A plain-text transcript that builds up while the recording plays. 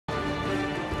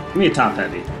Give me a top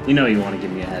heavy. You know you want to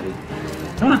give me a heavy.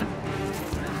 Come on.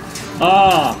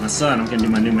 Oh, my son, I'm gonna do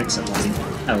my new mix-up on you.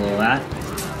 Have a little of that.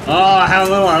 Oh, have a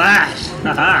little of that.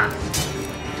 Haha.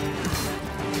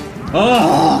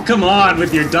 Oh, come on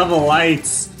with your double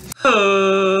lights.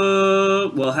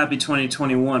 Oh, well, happy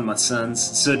 2021, my sons.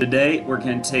 So today, we're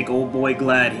gonna take old boy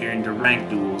Glad here into ranked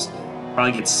duels.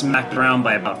 Probably get smacked around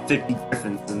by about 50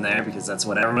 griffins in there, because that's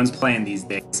what everyone's playing these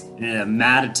days. In a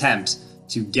mad attempt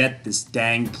to get this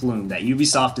dang plume that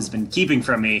Ubisoft has been keeping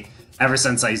from me ever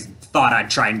since I thought I'd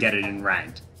try and get it in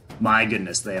ranked. My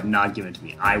goodness, they have not given it to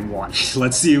me. I want it.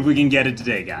 Let's see if we can get it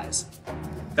today, guys.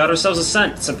 Got ourselves a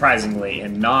scent, surprisingly,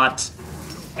 and not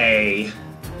a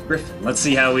griffin. Let's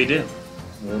see how we do.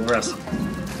 A little wrestle.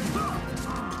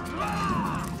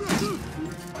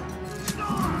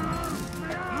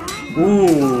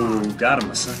 Ooh, got him,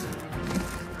 my son.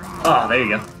 Oh, there you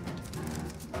go.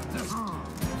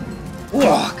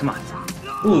 Whoa, come on.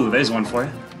 Ooh, there's one for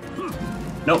you.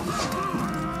 Nope.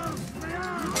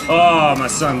 Oh, my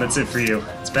son, that's it for you.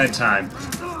 It's bedtime.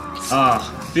 Oh,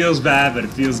 feels bad, but it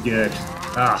feels good.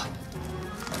 Ah.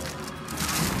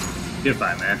 Good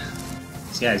fight, man.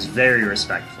 This guy is very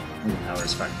respectful. Ooh, how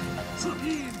respectful.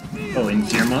 Oh,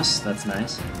 Infirmos, that's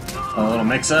nice. A little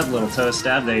mix-up, little toe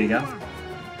stab, there you go.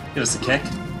 Give us a kick.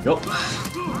 Go.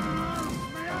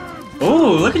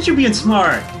 Oh, look at you being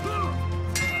smart.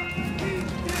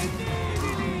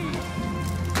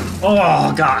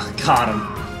 Oh, God, caught him.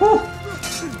 Woo.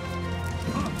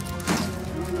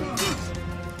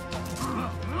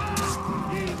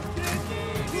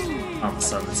 Oh, my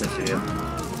son, that's it for you.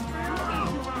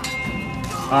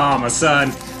 Oh, my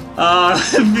son. Oh,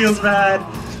 it feels bad.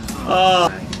 Oh.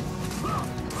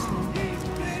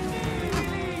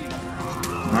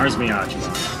 Mars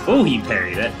Miyajima. Oh, he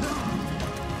parried it.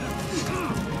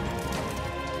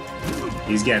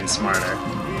 He's getting smarter.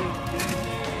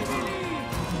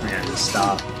 I'm gonna just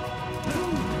stop.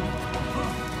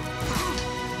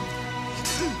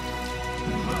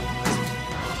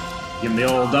 Give him the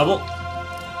old double.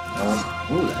 Oh,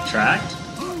 ooh, that tracked.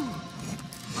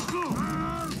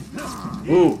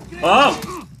 Ooh,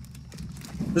 oh!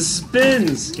 The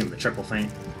spins! Give him the triple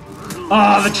feint.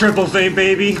 Oh, the triple feint,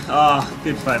 baby! Oh,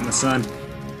 good fight, my son.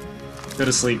 Go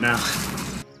to sleep now.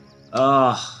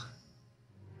 Oh.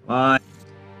 Why?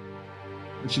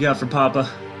 What you got for Papa?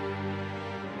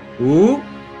 Ooh!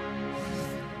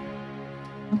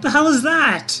 What the hell is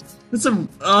that? It's a...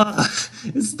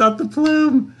 it's not the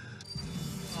plume!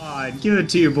 Oh, give it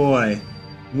to your boy.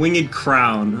 Winged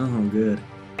crown. Oh, good.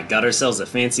 Got ourselves a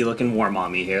fancy looking war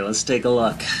mommy here. Let's take a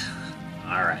look.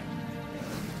 Alright.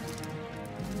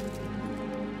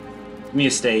 Give me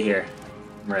a stay here.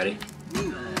 I'm ready.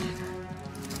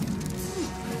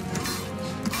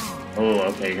 Oh,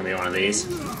 okay, you're gonna be one of these.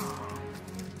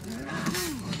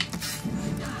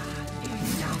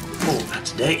 Oh, not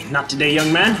today. Not today,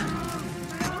 young man.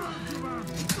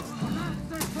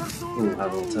 Ooh,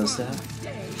 have a little toe stab.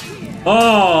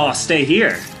 Oh, stay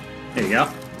here. There you go.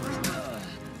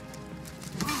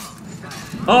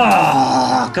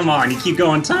 Oh, come on, you keep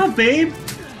going top, babe.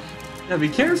 Gotta be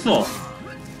careful.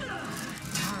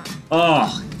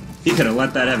 Oh, he could have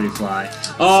let that heavy fly.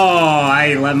 Oh,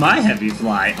 I let my heavy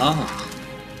fly. Oh,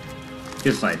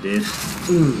 good fight, dude.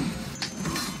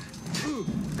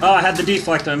 Oh, I had the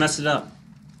deflect, I messed it up.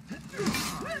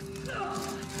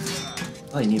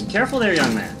 Oh, you need to be careful there,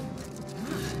 young man.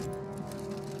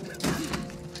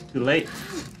 Too late.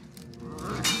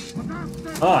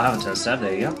 Oh, I have a toe stab,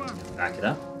 there you go. Back it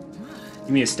up. Give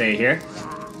me a stay here.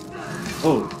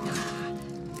 Oh.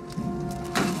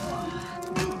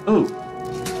 Oh.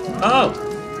 Oh.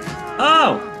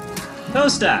 Oh. Toe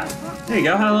stab. There you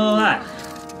go. Have a little of that.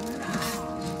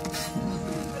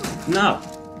 No.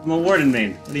 I'm a warden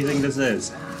main. What do you think this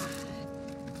is?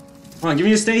 Come on, give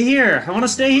me a stay here. I want to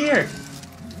stay here.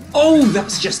 Oh, that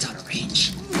was just out of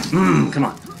range. Come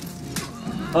on.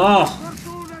 Oh.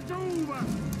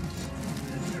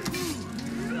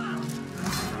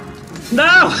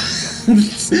 No!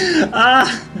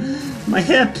 My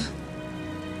hip!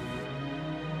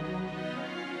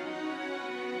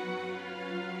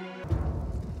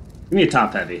 Give me a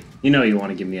top heavy. You know you want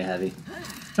to give me a heavy.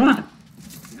 Come on!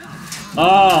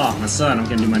 Oh, my son, I'm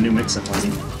gonna do my new mix-up on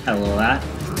you. Have a little of that.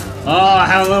 Oh,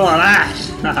 have a little of that!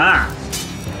 Haha!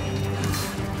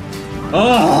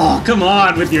 Oh, come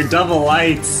on with your double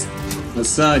lights! My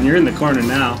son, you're in the corner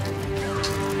now.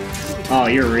 Oh,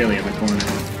 you're really in the corner.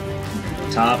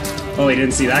 Top. Oh, he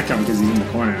didn't see that coming because he's in the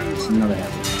corner. Another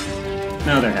heavy.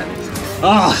 Another heavy.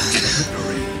 Oh!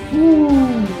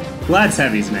 Ooh. Glad's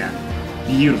heavies, man.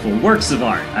 Beautiful. Works of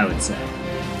art, I would say.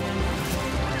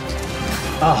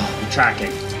 Oh, the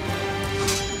tracking.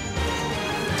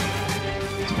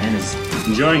 man is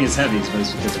enjoying his heavies, but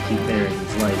it's because I keep parrying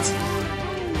his lights.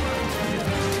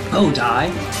 Oh,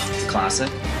 die! It's a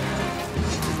classic.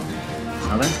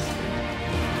 Another.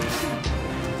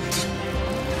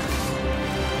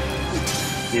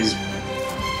 He's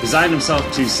resigned himself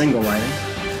to single lighting.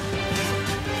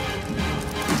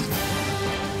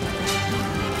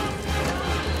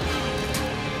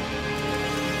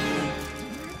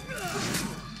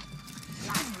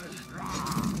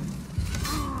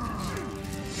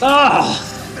 Oh!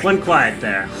 Went quiet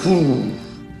there. Whew.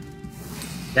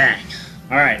 Dang.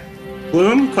 Alright.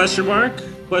 Plume? Question mark?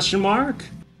 Question mark?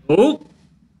 Oh!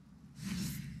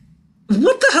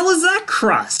 What the hell is that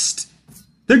crust?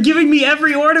 They're giving me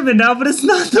every ornament now, but it's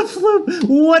not the Plume!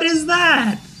 What is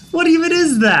that? What even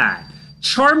is that?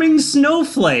 Charming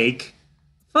snowflake?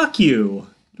 Fuck you.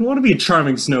 I don't want to be a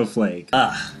charming snowflake.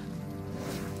 Ugh.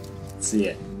 Let's see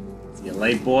it. See a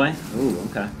light boy? Ooh,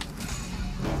 okay.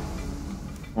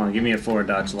 Come on, give me a forward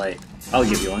dodge light. I'll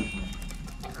give you one.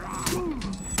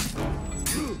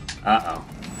 Uh-oh.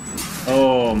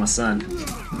 Oh, my son.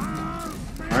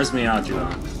 Where's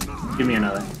Miyaju? Give me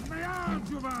another.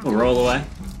 Oh, roll away.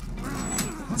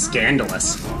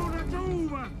 Scandalous.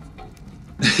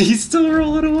 He's still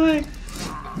rolling away.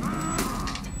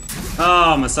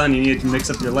 Oh, my son, you need to mix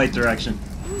up your light direction.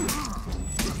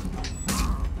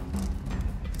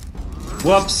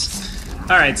 Whoops.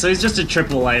 Alright, so he's just a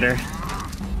triple lighter.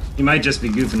 He might just be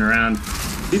goofing around.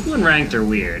 People in ranked are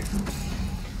weird.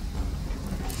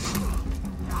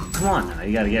 Come on now,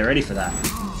 you gotta get ready for that.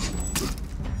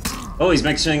 Oh, he's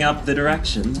mixing up the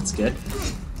direction. That's good.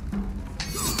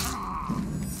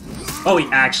 Oh, he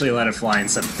actually let it fly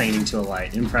instead of feigning to a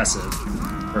light. Impressive.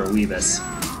 For a Weebus.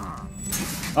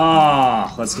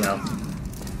 Oh, let's go.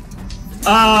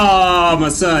 Oh, my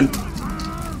son.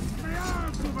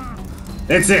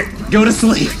 That's it. Go to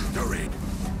sleep.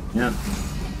 Yep.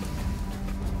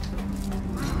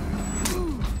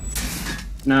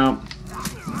 No.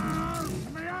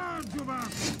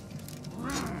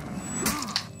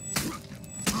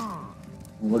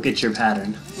 Look at your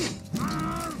pattern.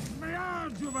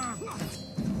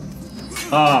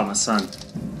 Oh, my son.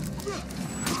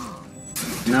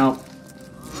 No.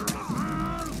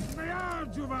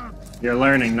 You're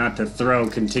learning not to throw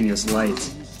continuous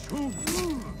lights.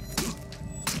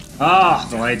 Oh,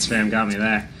 the light spam got me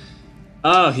there.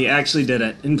 Oh, he actually did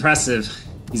it. Impressive.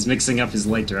 He's mixing up his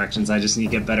light directions. I just need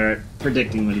to get better at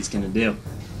predicting what he's gonna do.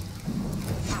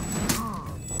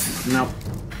 Nope.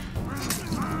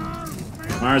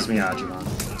 Mars Miyaju.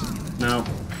 No.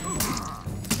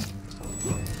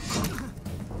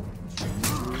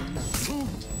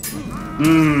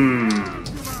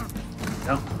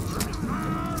 Go.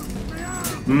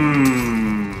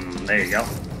 There you go.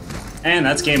 And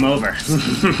that's game over.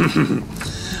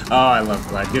 Oh, I love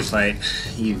Glad. Good fight.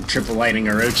 You triple lighting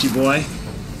Orochi boy.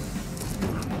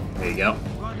 There you go.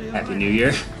 Happy New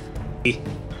Year.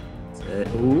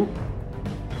 Ooh.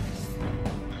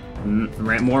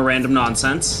 More random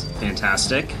nonsense.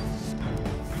 Fantastic.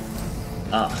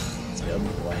 Oh, let's go,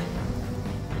 boy.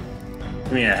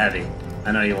 Give me a heavy.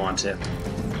 I know you want to.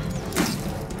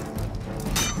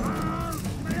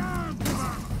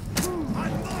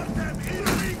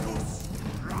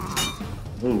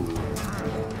 Ooh.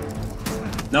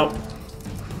 Nope.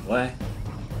 Way.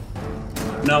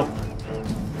 Nope.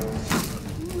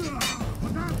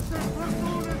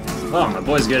 Oh, my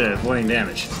boy's good at avoiding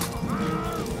damage.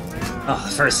 Oh,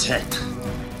 the first hit.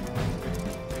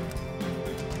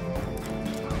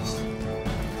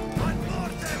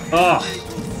 Oh!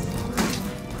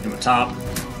 In the top.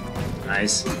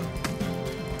 Nice.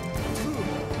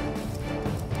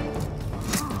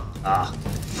 Ah.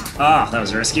 Ah, that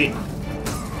was risky.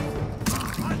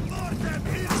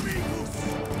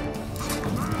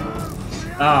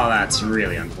 Oh, that's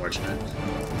really unfortunate.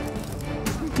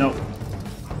 Nope.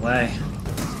 Way.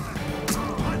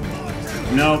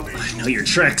 Nope. I know your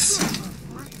tricks.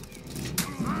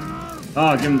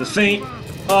 Oh, give him the feint.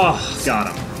 Oh, got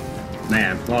him.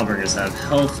 Man, Wahlburgers have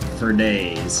health for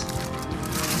days.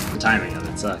 The timing of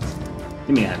it sucks.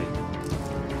 Give me a heavy.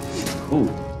 Ooh.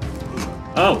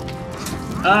 Oh.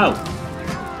 Oh.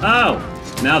 Oh.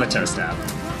 Now the toe stab.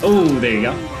 Oh, there you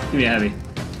go. Give me a heavy.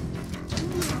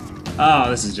 Oh,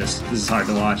 this is hard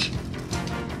to watch.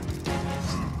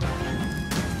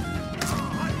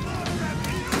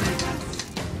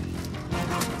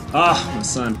 Oh, my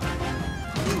son.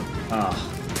 Oh.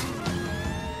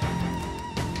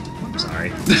 I'm sorry.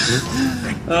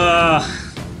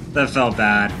 That felt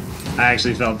bad. I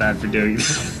actually felt bad for doing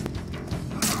that.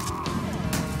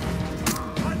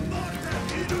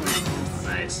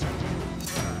 Nice.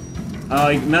 Oh,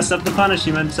 he messed up the punish.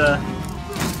 He meant to...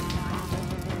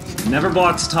 Never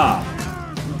blocks top.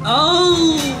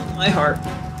 Oh, my heart.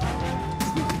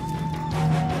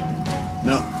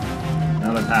 No,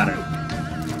 not a pattern.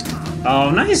 Oh,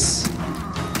 nice.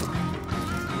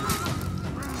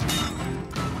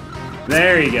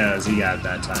 There he goes. He got it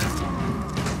that time.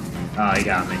 Oh, he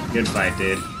got me. Good fight,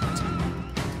 dude.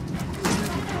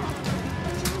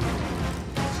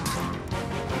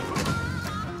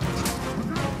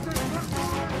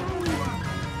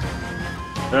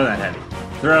 Throw that heavy.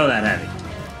 Throw that heavy.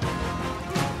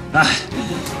 Ah.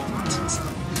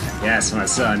 Yes, my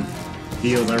son.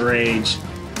 Feel the rage.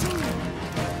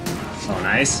 Oh,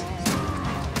 nice.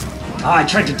 Oh, I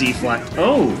tried to deflect.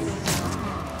 Oh!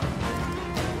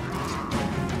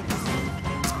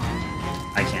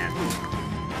 I can't.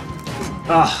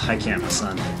 Oh, I can't, my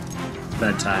son.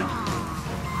 Bedtime.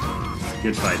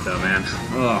 Good fight, though, man.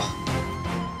 Oh.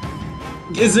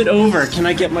 Is it over? Can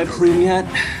I get my plume yet?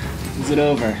 Is it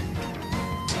over?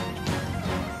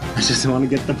 I just want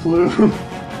to get the plume.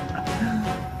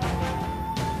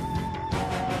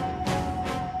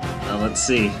 Well, let's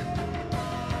see.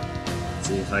 Let's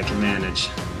see if I can manage.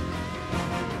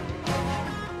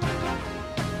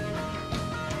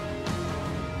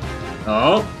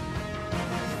 Oh!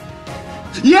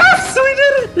 Yes! We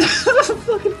did it!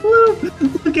 Fucking plume!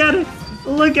 Look at it!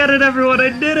 Look at it, everyone! I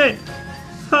did it!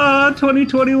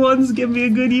 2021's giving me a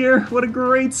good year. What a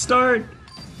great start.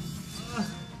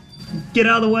 Get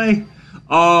out of the way.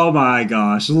 Oh my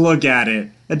gosh, look at it.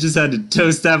 I just had to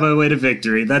toe stab my way to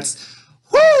victory. That's...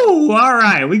 Woo!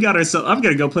 Alright, we got ourselves... I'm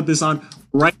gonna go put this on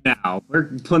right now. We're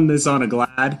putting this on a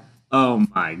Glad. Oh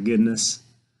my goodness.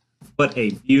 What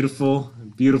a beautiful,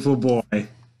 beautiful boy.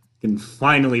 Can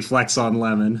finally flex on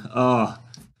Lemon. Oh,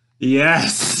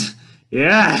 yes!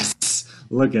 Yes!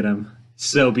 Look at him.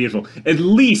 So beautiful. At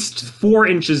least 4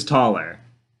 inches taller.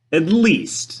 At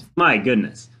least. My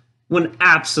goodness. One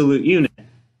absolute unit.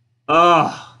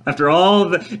 Oh, after all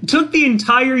of the... It took the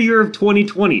entire year of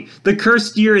 2020, the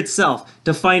cursed year itself,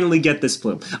 to finally get this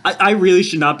plume. I really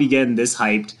should not be getting this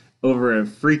hyped over a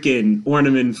freaking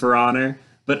ornament for honor.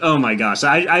 But oh my gosh,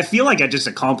 I feel like I just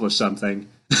accomplished something.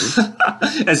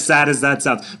 As sad as that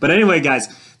sounds. But anyway, guys,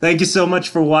 thank you so much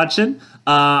for watching.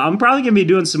 I'm probably going to be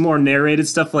doing some more narrated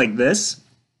stuff like this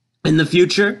in the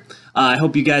future. I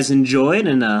hope you guys enjoyed,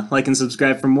 and like and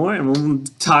subscribe for more, and we'll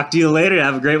talk to you later.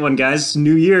 Have a great one, guys.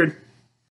 New year.